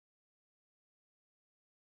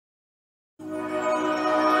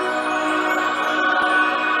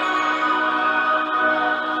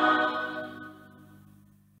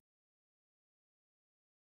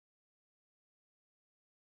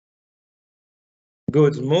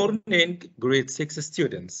Good morning, grade 6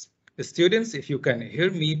 students. Students, if you can hear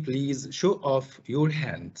me, please show off your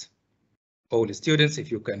hand. All students, if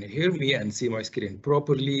you can hear me and see my screen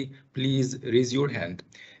properly, please raise your hand.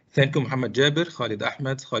 Thank you, Muhammad Jabir, Khalid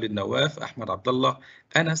Ahmed, Khalid Nawaf, Ahmed Abdullah,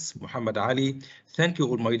 Anas, Muhammad Ali. Thank you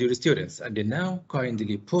all my dear students. And now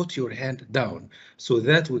kindly put your hand down so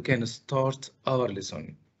that we can start our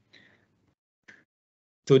lesson.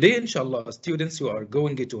 Today, inshallah, students, you are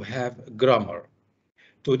going to have grammar.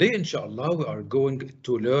 Today, inshallah, we are going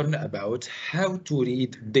to learn about how to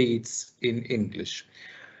read dates in English.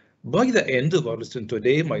 By the end of our lesson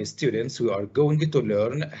today, my students, we are going to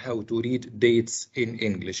learn how to read dates in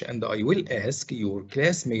English. And I will ask your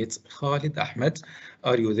classmates, Khalid Ahmed.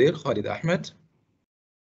 Are you there, Khalid Ahmed?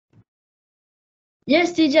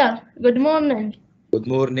 Yes, teacher. Good morning. Good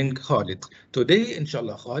morning, Khalid. Today,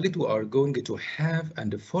 inshallah, Khalid, we are going to have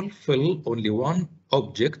and fulfill only one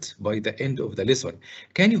object by the end of the lesson.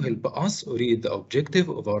 Can you help us read the objective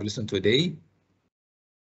of our lesson today?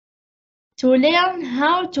 To learn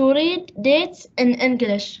how to read dates in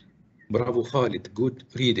English. Bravo, Khalid. Good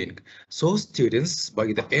reading. So, students,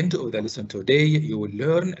 by the end of the lesson today, you will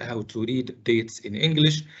learn how to read dates in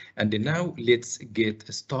English. And now let's get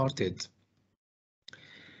started.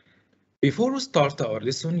 Before we start our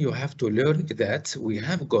lesson, you have to learn that we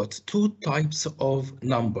have got two types of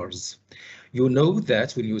numbers. You know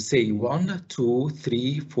that when you say 1, 2,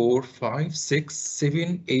 3, 4, 5, 6,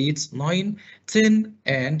 7, 8, 9, 10,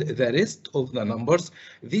 and the rest of the numbers,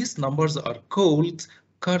 these numbers are called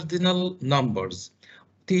cardinal numbers.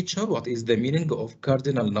 Teacher, what is the meaning of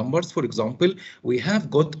cardinal numbers? For example, we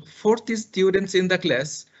have got 40 students in the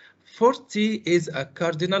class. 40 is a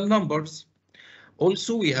cardinal numbers.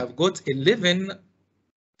 Also, we have got 11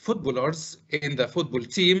 footballers in the football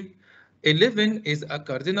team. 11 is a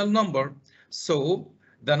cardinal number. So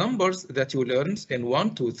the numbers that you learned in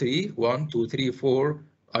 1, 2, 3, 1, 2, 3, 4,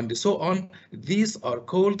 and so on, these are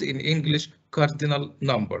called in English cardinal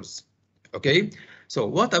numbers. Okay, so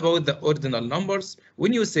what about the ordinal numbers?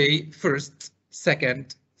 When you say first,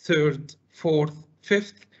 second, third, fourth,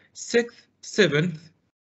 fifth, sixth, seventh,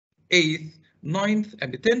 eighth, ninth,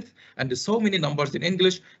 and 10th, and so many numbers in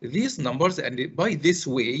English, these numbers, and by this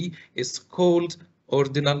way, is called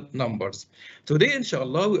ordinal numbers. Today,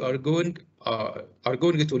 inshallah, we are going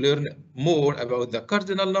to learn more about the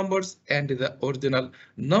cardinal numbers and the ordinal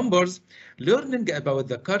numbers. Learning about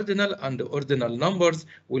the cardinal and the ordinal numbers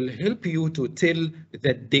will help you to tell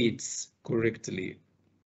the dates correctly.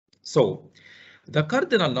 So, the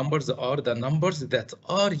cardinal numbers are the numbers that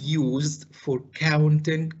are used for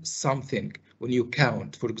counting something. When you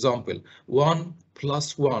count, for example, 1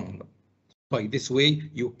 plus 1. By this way,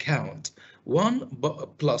 you count. 1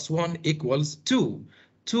 plus 1 equals 2.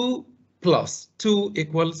 2 plus 2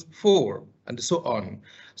 equals 4, and so on.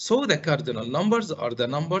 So the cardinal numbers are the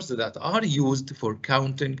numbers that are used for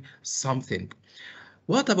counting something.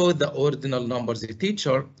 What about the ordinal numbers,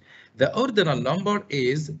 teacher? The ordinal number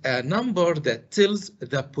is a number that tells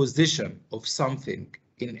the position of something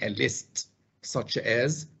in a list, such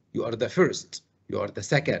as you are the first, you are the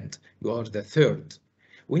second, you are the third.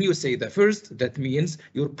 When you say the first, that means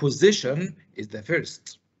your position is the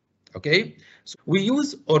first. Okay, so we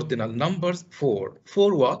use ordinal numbers for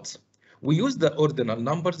what? We use the ordinal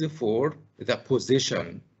numbers for the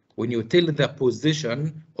position. When you tell the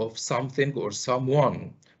position of something or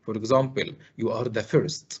someone, for example, you are the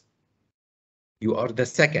first, you are the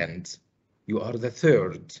second, you are the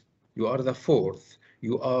third, you are the fourth,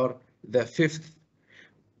 you are the fifth.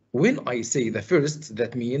 When I say the first,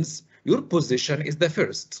 that means your position is the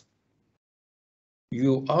first.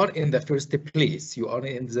 You are in the first place, you are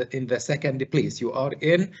in the second place, you are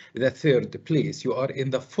in the third place, you are in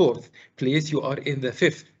the fourth place, you are in the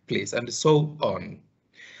fifth place, and so on.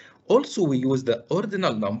 Also, we use the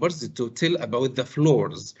ordinal numbers to tell about the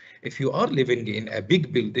floors. If you are living in a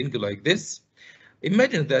big building like this,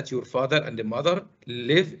 imagine that your father and mother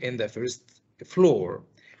live in the first floor,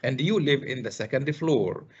 and you live in the second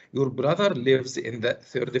floor. Your brother lives in the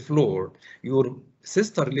third floor. Your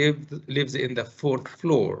sister lives in the fourth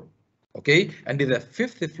floor. Okay, and the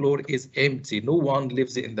fifth floor is empty. No one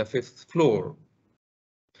lives in the fifth floor.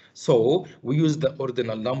 So we use the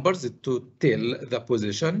ordinal numbers to tell the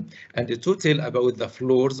position and to tell about the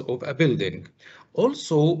floors of a building.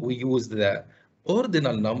 Also, we use the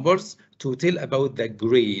ordinal numbers to tell about the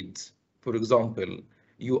grade. For example,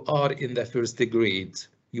 you are in the first grade.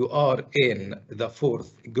 You are in the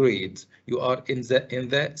fourth grade. You are in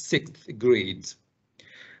the sixth grade.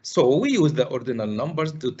 So we use the ordinal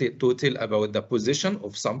numbers to tell about the position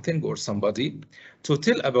of something or somebody, to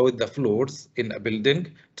tell about the floors in a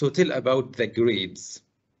building, to tell about the grades.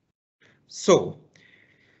 So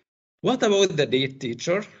what about the date,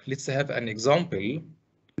 teacher? Let's have an example.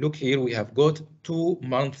 Look here, we have got 2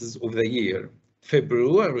 months of the year,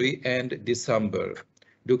 February and December.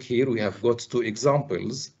 Look here, we have got 2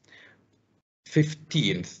 examples.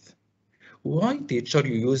 15th. Why, teacher,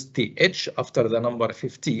 you use th after the number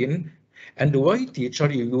 15? And why,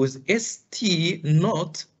 teacher, you use st,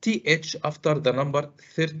 not th after the number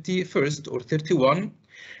 31st or 31?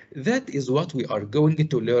 That is what we are going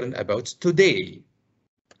to learn about today.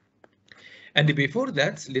 And before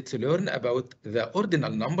that, let's learn about the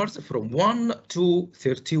ordinal numbers from 1 to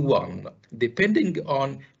 31, depending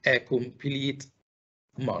on a complete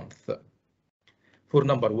month. For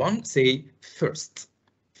number 1, say first.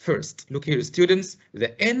 First, look here, students,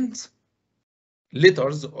 the end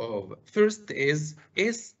letters of first is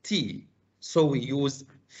st, so we use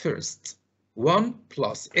first. 1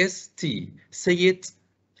 plus st, say it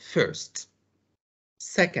first.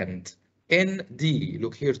 Second, nd,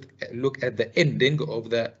 look here, look at the ending of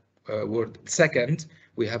the word second.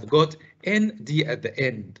 We have got nd at the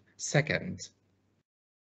end, second.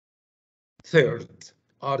 Third,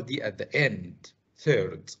 rd at the end,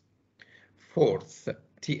 third. Fourth,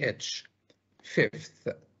 th. Fifth,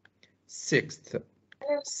 sixth,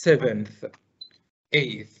 seventh,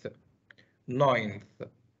 eighth, ninth,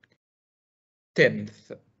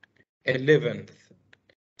 10th, 11th,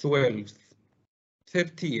 12th,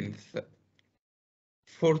 13th,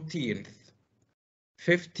 14th,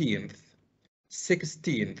 15th,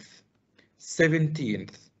 16th,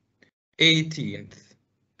 17th, 18th,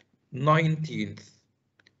 19th,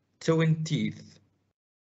 20th,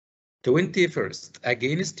 21st.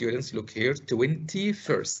 Again, students, look here,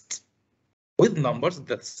 21st. With numbers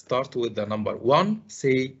that start with the number 1,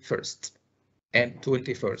 say first, and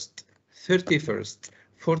 21st, 31st,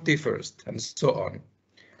 41st, and so on.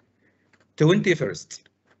 21st,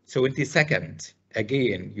 22nd.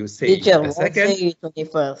 Again, you say Teacher, the second. why say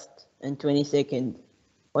 21st and 22nd?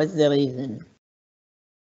 What's the reason?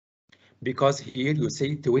 Because here you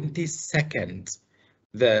say 22nd.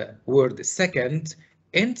 The word second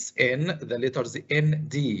ends in the letters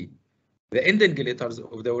nd. The ending letters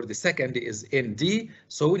of the word second is nd.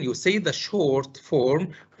 So when you say the short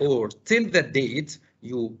form or till the date,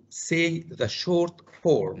 you say the short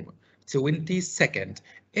form, 22nd.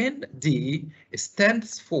 ND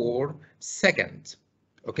stands for second.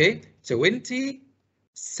 Okay,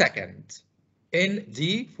 22nd.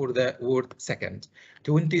 ND for the word second.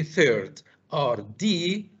 23rd.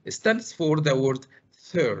 RD stands for the word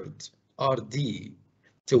third. RD.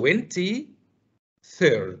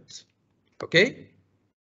 23rd. Okay?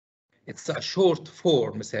 It's a short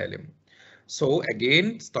form, Salim. So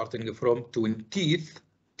again, starting from 20th,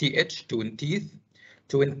 th, 20th,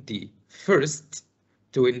 21st,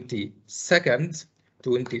 22nd,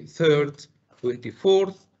 23rd,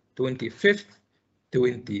 24th, 25th,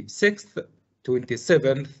 26th,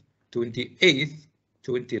 27th, 28th,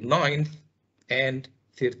 29th, and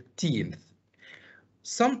 13th.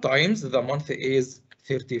 Sometimes the month is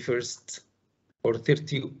 31st or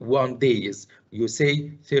 31 days. You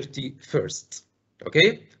say 31st.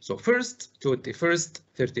 Okay, so first, 21st,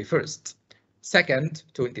 31st. Second,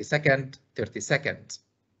 22nd, 32nd.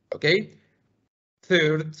 Okay,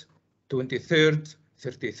 third, 23rd,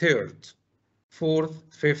 33rd. Fourth,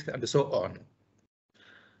 fifth, and so on.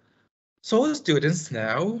 So students,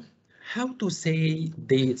 now, how to say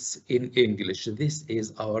dates in English? This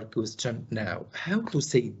is our question now. How to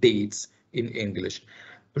say dates in English?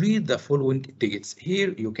 Read the following dates.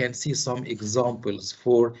 Here you can see some examples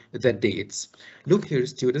for the dates. Look here,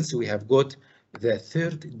 students, we have got the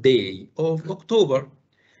 3rd day of October.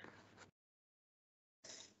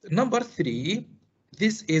 Number 3,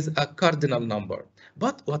 this is a cardinal number.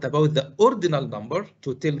 But what about the ordinal number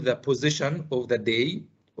to tell the position of the day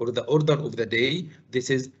or the order of the day? This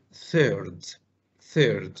is 3rd.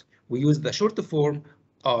 3rd. We use the short form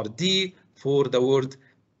RD for the word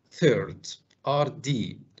 3rd.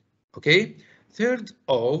 RD. Okay, 3rd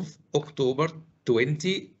of October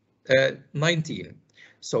 2019.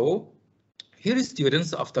 So here,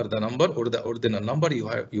 students, after the number or the ordinal number,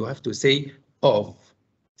 you have to say of.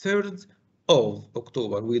 3rd of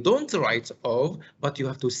October. We don't write of, but you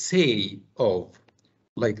have to say of,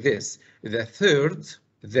 like this. The 3rd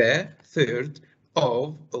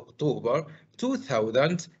of October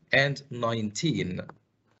 2019.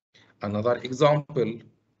 Another example,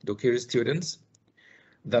 look here, students.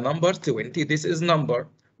 The number 20, this is number,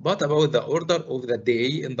 but about the order of the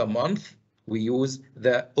day in the month, we use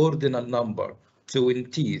the ordinal number,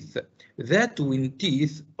 20th. The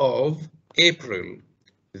 20th of April.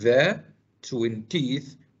 The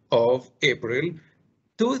 20th of April,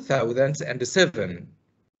 2007.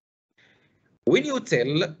 When you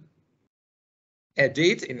tell a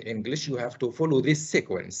date in English, you have to follow this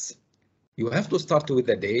sequence. You have to start with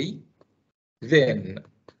the day, then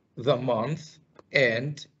the month,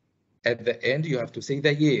 and at the end you have to say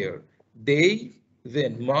the year. Day,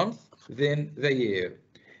 then month, then the year.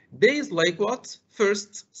 Days like what?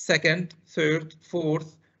 1st, 2nd, 3rd,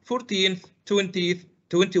 4th, 14th, 20th,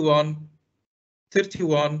 21,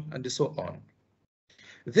 31, and so on.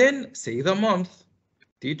 Then say the month.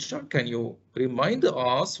 Teacher, can you remind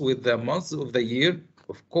us with the months of the year?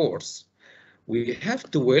 Of course. We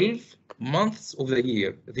have 12 months of the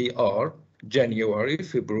year. They are January,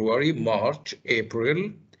 February, March,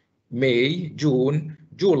 April, May, June,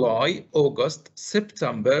 July, August,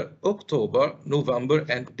 September, October, November,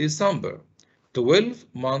 and December. 12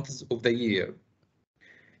 months of the year.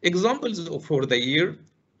 Examples for the year,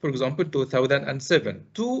 for example, 2007,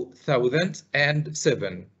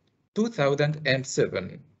 2007,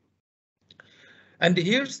 2007. And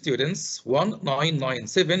here, students,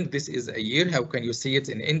 1997, this is a year. How can you see it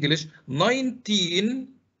in English? 19,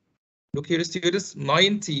 look here, students,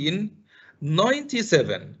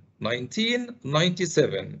 1997,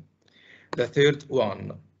 1997. The third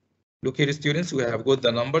one. Look here, students, we have got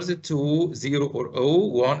the numbers 2, 0, or 0,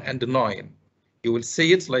 1, and 9. You will say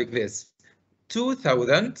it like this,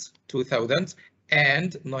 2000,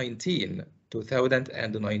 2019,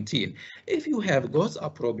 2019. If you have got a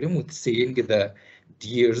problem with saying the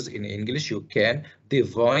years in English, you can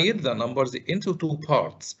divide the numbers into two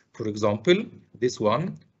parts. For example, this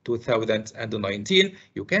one, 2019,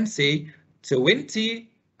 you can say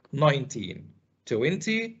 2019,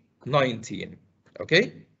 2019,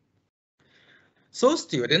 okay? So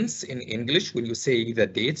students, in English, when you say the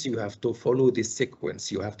dates, you have to follow this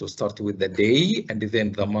sequence. You have to start with the day, and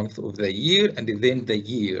then the month of the year, and then the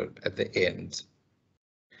year at the end.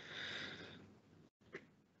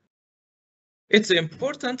 It's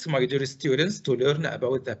important, my dear students, to learn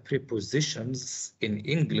about the prepositions in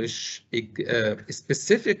English,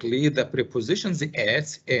 specifically the prepositions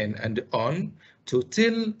at, in, and on, to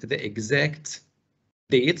tell the exact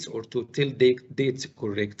dates or to tell the dates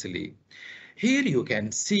correctly. Here you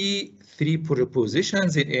can see three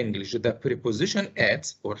prepositions in English: the preposition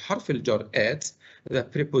at or حرف الجر at, the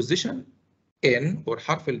preposition in or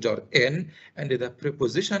حرف الجر in, and the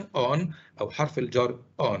preposition on أو حرف الجر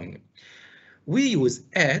on. We use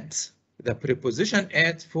at, the preposition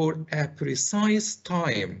at, for a precise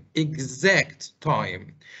time, exact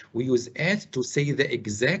time. We use at to say the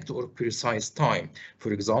exact or precise time.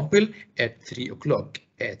 For example, at 3 o'clock,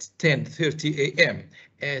 at 10:30 a.m.,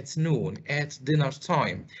 at noon, at dinner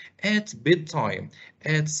time, at bedtime,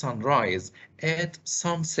 at sunrise, at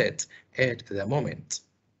sunset, at the moment.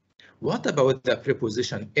 What about the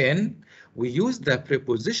preposition in? We use the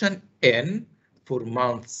preposition in for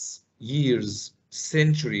months, years,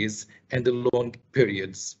 centuries, and long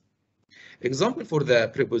periods. Example for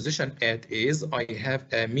the preposition at is, I have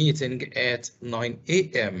a meeting at 9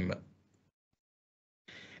 a.m.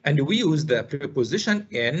 And we use the preposition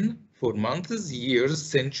in for months, years,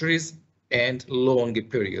 centuries, and long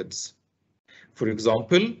periods. For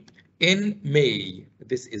example, in May,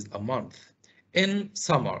 this is a month. In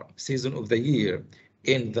summer, season of the year,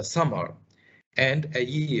 in the summer, and a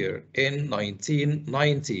year, in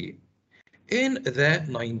 1990. In the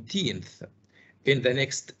 19th, in the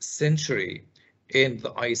next century, in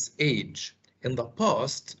the Ice Age, in the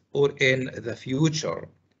past, or in the future.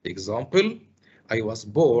 Example, I was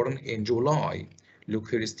born in July.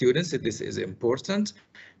 Look here, students, this is important.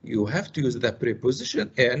 You have to use the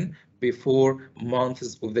preposition in before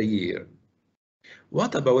months of the year.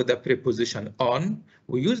 What about the preposition on?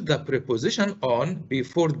 We use the preposition on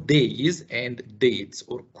before days and dates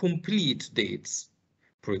or complete dates.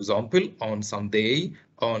 For example, on Sunday,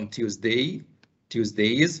 on Tuesdays,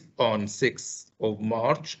 on 6th of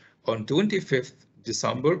March, on 25th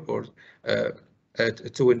December or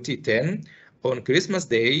 2010, on Christmas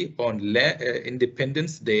Day, on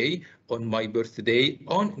Independence Day, on my birthday,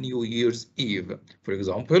 on New Year's Eve. For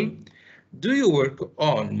example, do you work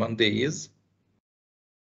on Mondays?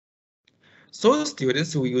 So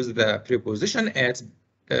students, we use the preposition at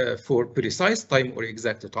for precise time or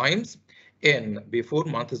exact times, in before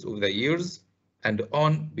months of the years, and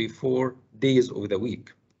on before days of the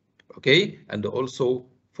week. Okay, and also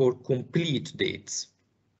for complete dates.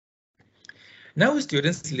 Now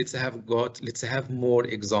students, let's have more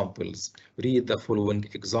examples. Read the following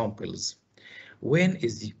examples. when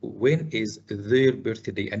is their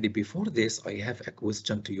birthday? And before this, I have a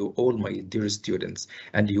question to you all, my dear students,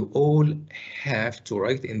 and you all have to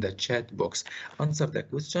write in the chat box. Answer the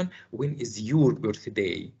question, when is your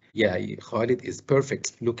birthday? Yeah, Khalid is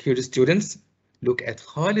perfect. Look here, students. Look at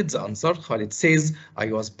Khalid's answer. Khalid says,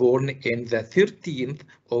 I was born in the 13th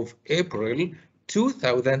of April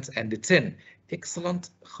 2010. Excellent,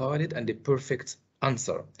 Khalid, and a perfect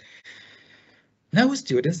answer. Now,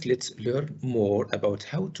 students, let's learn more about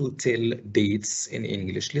how to tell dates in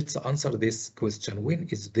English. Let's answer this question. When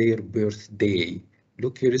is their birthday?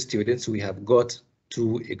 Look here, students, we have got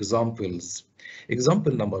two examples.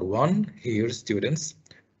 Example number one here, students,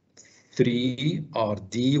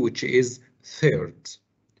 3RD, which is third.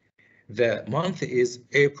 The month is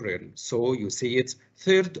April, so you say it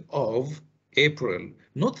 3rd of April,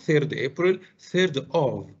 not 3rd April, 3rd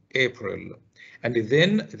of April. And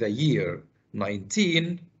then the year,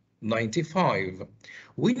 1995.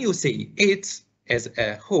 When you say it as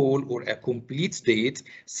a whole or a complete date,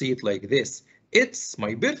 say it like this. It's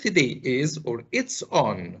my birthday is, or it's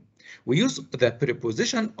on. We use the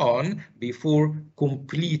preposition on before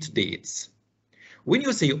complete dates. When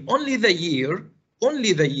you say only the year,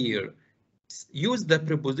 use the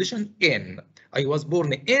preposition in. I was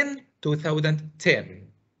born in 2010.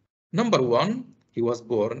 Number one, he was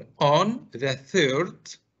born on the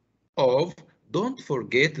 3rd of, don't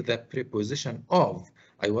forget the preposition of.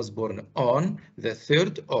 I was born on the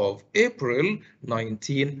 3rd of April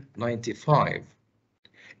 1995.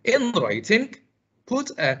 In writing,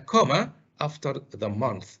 put a comma after the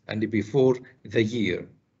month and before the year.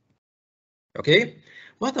 Okay,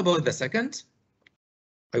 what about the second?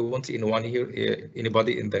 I want anyone here,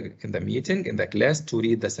 anybody in the meeting, in the class, to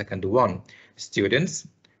read the second one. Students,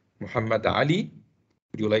 Muhammad Ali,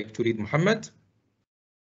 would you like to read Muhammad?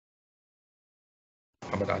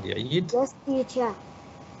 Muhammad Ali Eid. Yes, teacher.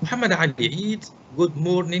 Muhammad Ali Eid, good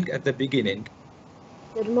morning at the beginning.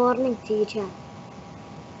 Good morning, teacher.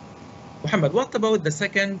 Muhammad, what about the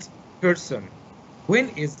second person? When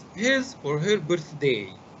is his or her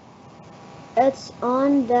birthday? It's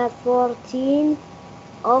on the 14th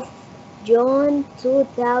of June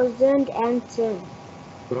 2010.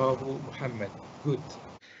 Bravo, Muhammad. Good.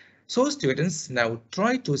 So students, now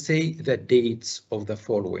try to say the dates of the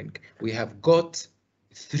following. We have got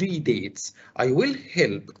 3 dates. I will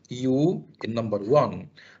help you in number 1.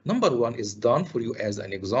 Number 1 is done for you as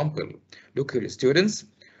an example. Look here, students.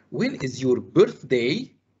 When is your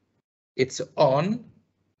birthday? It's on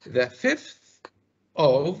the 5th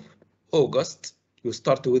of August. You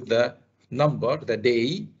start with the number, the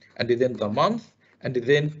day, and then the month, and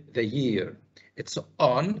then the year. It's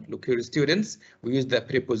on, look here, students, we use the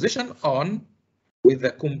preposition on with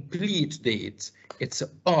the complete date. It's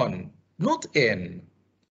on, not in.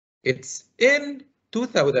 It's in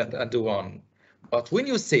 2001. But when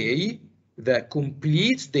you say the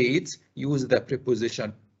complete date, use the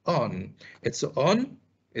preposition on. It's on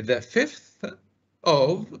the 5th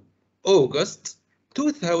of August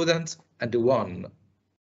 2001.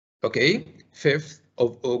 Okay, 5th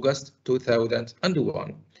of August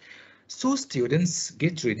 2001. So students,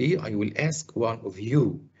 get ready. I will ask one of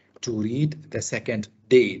you to read the second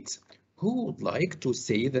date. Who would like to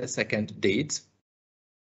say the second date?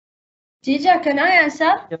 Teacher, can I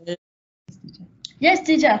answer? Yes,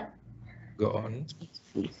 teacher. Go on.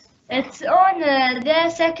 It's on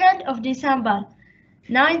the 2nd of December,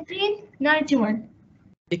 1991.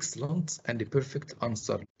 Excellent and the perfect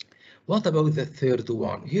answer. What about the third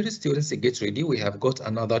one? Here, students, get ready. We have got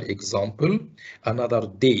another example, another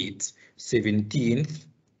date, 17th.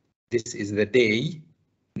 This is the day,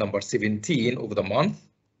 number 17 of the month.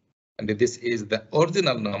 And this is the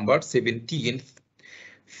ordinal number, 17th.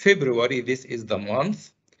 February, this is the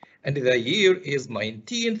month. And the year is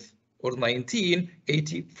 19th or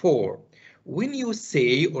 1984. When you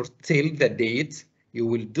say or tell the date, you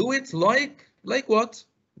will do it like what?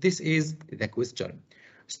 This is the question.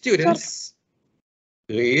 Students,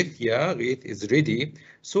 Ghaith, yeah, Ghaith is ready.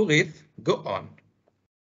 So Ghaith, go on.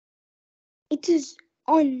 It is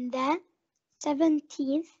on the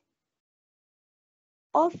 17th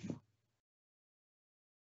of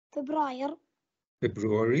February.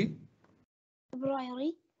 February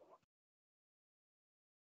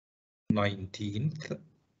 19th.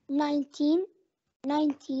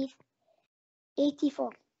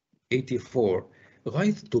 1984. 84.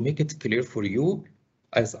 Ghaith, to make it clear for you,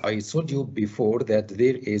 as I told you before, that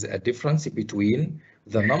there is a difference between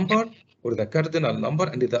the number or the cardinal number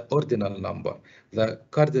and the ordinal number. The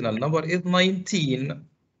cardinal number is 19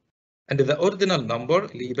 and the ordinal number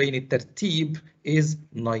اللي يبين الترتيب is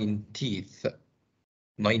 19th.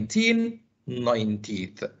 19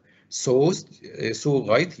 90th. So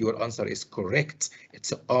right, your answer is correct.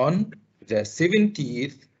 It's on the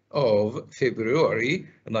 17th of February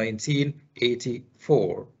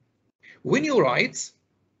 1984. When you write,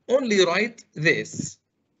 only write this.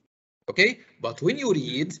 Okay, but when you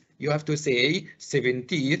read, you have to say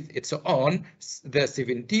 17th, it's on the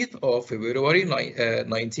 17th of February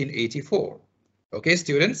 1984. Okay,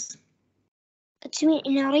 students? It means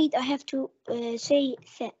in a read I have to say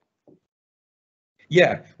the.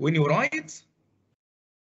 Yeah, when you write,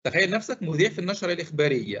 تخيل نفسك مذيع في النشرة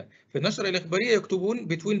الإخبارية. في النشرة الإخبارية يكتبون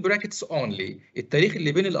between brackets only، التاريخ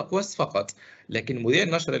اللي بين الأقواس فقط. لكن مذيع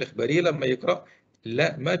النشرة الإخبارية لما يقرأ،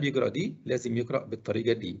 لا ما بيقرأ دي، لازم يقرأ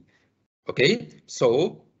بالطريقة دي. Okay,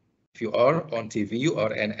 so if you are on TV, you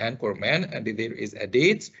are an anchorman and there is a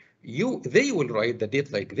date, they will write the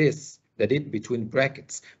date like this, the date between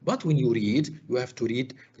brackets. But when you read, you have to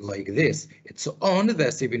read like this. It's on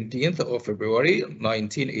the 17th of February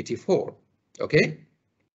 1984. Okay?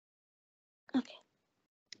 Okay.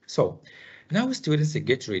 So now students,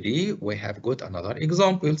 get ready. We have got another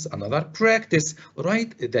examples, another practice.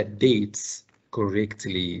 Write the dates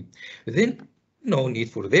correctly. Then no need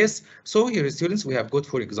for this. So here, students, we have got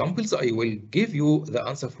for examples. I will give you the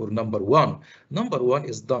answer for number one. Number one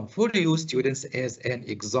is done for you, students, as an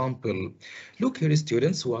example. Look here,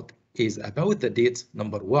 students, what is about the date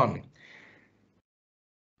number one.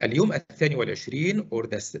 اليوم الثاني والعشرين or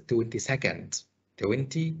the 22nd.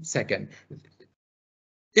 22nd.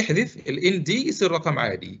 احذف ال ND يصير رقم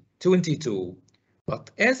عادي 22. But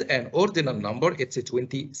as an ordinal number, it's a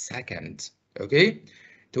 22nd. Okay?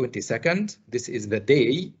 22nd, this is the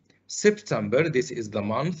day. September, this is the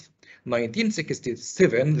month.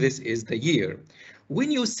 1967, this is the year.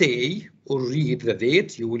 When you say or read the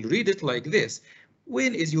date, you will read it like this.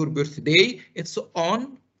 When is your birthday? It's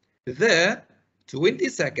on the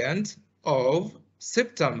 22nd of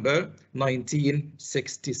September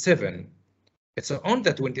 1967. It's on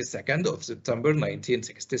the 22nd of September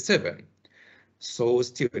 1967. So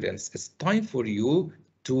students, it's time for you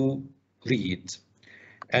to read.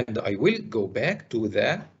 And I will go back to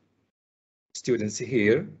the students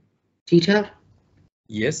here. Teacher?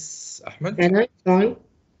 Yes, Ahmed? Can I try?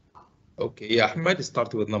 Okay, Ahmed,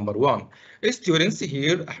 start with number one. Students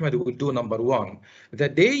here, Ahmed will do number one. The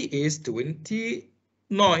day is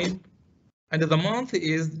 29, and the month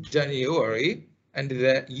is January, and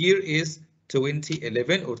the year is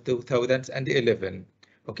 2011 or 2011.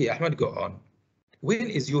 Okay, Ahmed, go on. When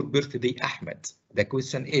is your birthday, Ahmed? The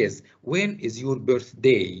question is, when is your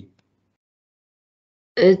birthday?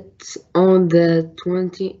 It's on the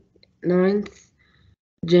 29th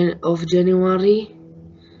of January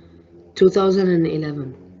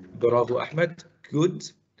 2011. Bravo, Ahmed.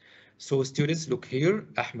 Good. So students, look here.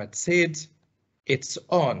 Ahmed said it's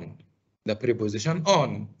on, the preposition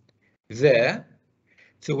on, the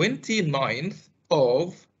 29th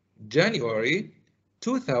of January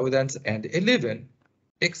 2011.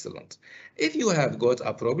 Excellent. If you have got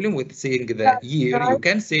a problem with saying the year, you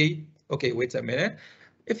can say, okay, wait a minute.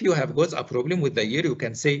 If you have got a problem with the year, you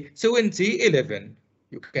can say 2011.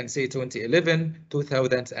 You can say 2011,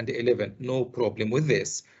 2011. No problem with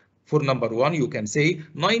this. For number one, you can say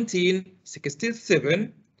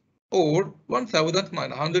 1967 or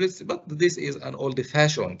 1900, but this is an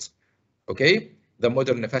old-fashioned. Okay, the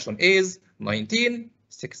modern fashion is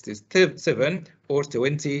 1967 or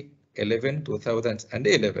 2011,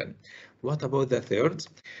 2011. What about the third?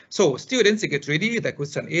 So students, get ready. The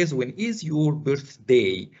question is, when is your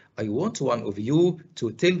birthday? I want one of you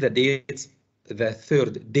to tell the date, the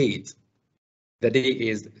third date. The day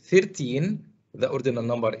is 13, the ordinal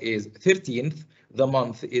number is 13th, the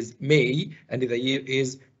month is May, and the year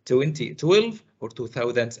is 2012 or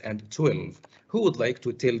 2012. Who would like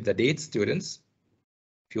to tell the date, students?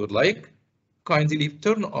 If you would like, kindly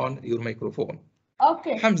turn on your microphone.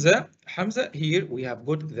 Okay. Hamza, here we have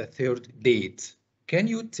got the third date. Can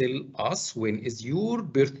you tell us when is your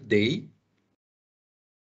birthday?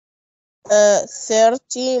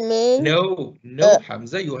 30 May. No,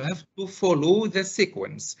 Hamza, you have to follow the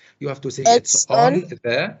sequence. You have to say it's on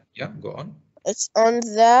the, yeah, go on. It's on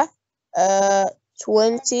the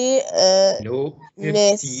 20. No,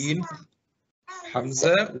 15th.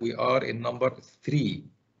 Hamza, we are in number 3.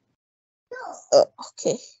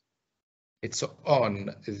 Okay. It's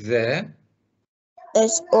on the.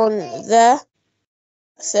 It's on the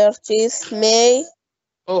 30th May.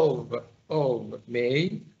 Of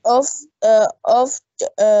May.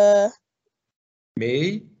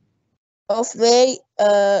 May.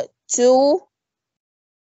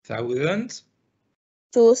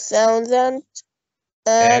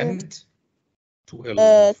 2012.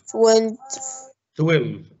 12.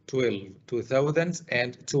 12.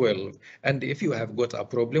 2012. And if you have got a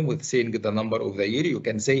problem with saying the number of the year, you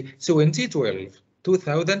can say 2012.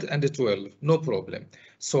 2012, no problem.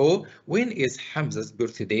 So when is Hamza's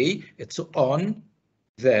birthday? It's on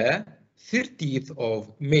the 30th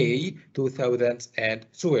of May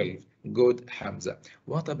 2012. Good, Hamza.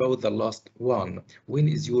 What about the last one? When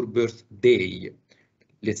is your birthday?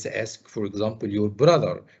 Let's ask, for example, your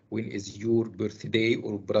brother. When is your birthday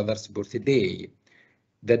or brother's birthday?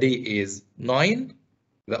 The day is 9.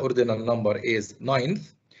 The ordinal number is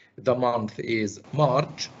 9th. The month is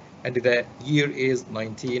March. And the year is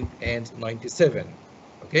 1997.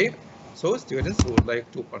 Okay? So students who would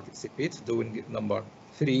like to participate doing number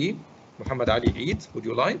 3. Muhammad Ali Eid, would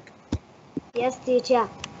you like? Yes, teacher.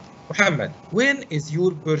 Muhammad, when is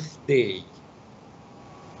your birthday?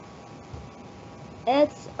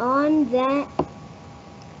 It's on the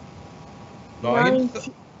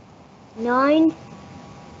 9th. 9th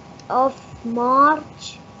of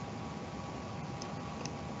March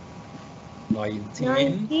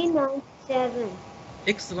 1997.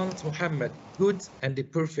 Excellent, Muhammad. Good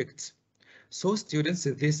and perfect. So students,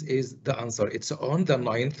 this is the answer. It's on the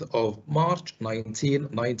 9th of March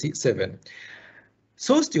 1997.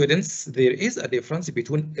 So students, there is a difference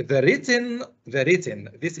between the written,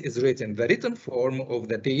 this is written, the written form of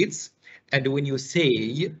the dates, and when you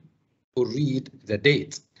say or read the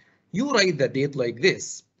date. You write the date like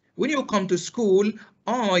this. When you come to school,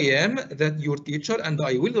 I am your teacher and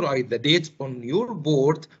I will write the date on your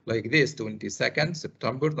board like this, 22nd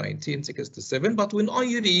September 1967. But when I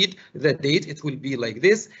read the date, it will be like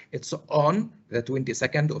this. It's on the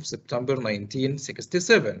 22nd of September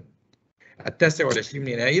 1967. التاسع والعشرين من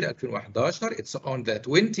يناير 2011 it's on the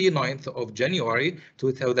 29th of January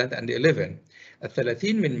 2011.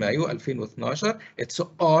 الثلاثين من مايو 2012 it's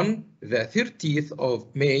on the 30th of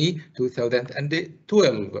May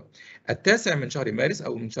 2012. التاسع من شهر مارس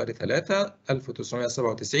أو من شهر 3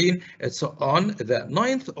 1997 it's on the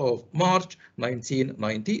 9th of March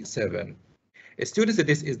 1997. Students,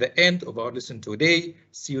 this is the end of our lesson today.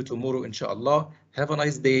 See you tomorrow inshallah. Have a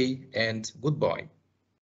nice day and goodbye.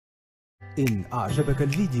 إن أعجبك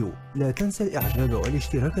الفيديو لا تنسى الإعجاب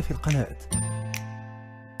والاشتراك في القناة.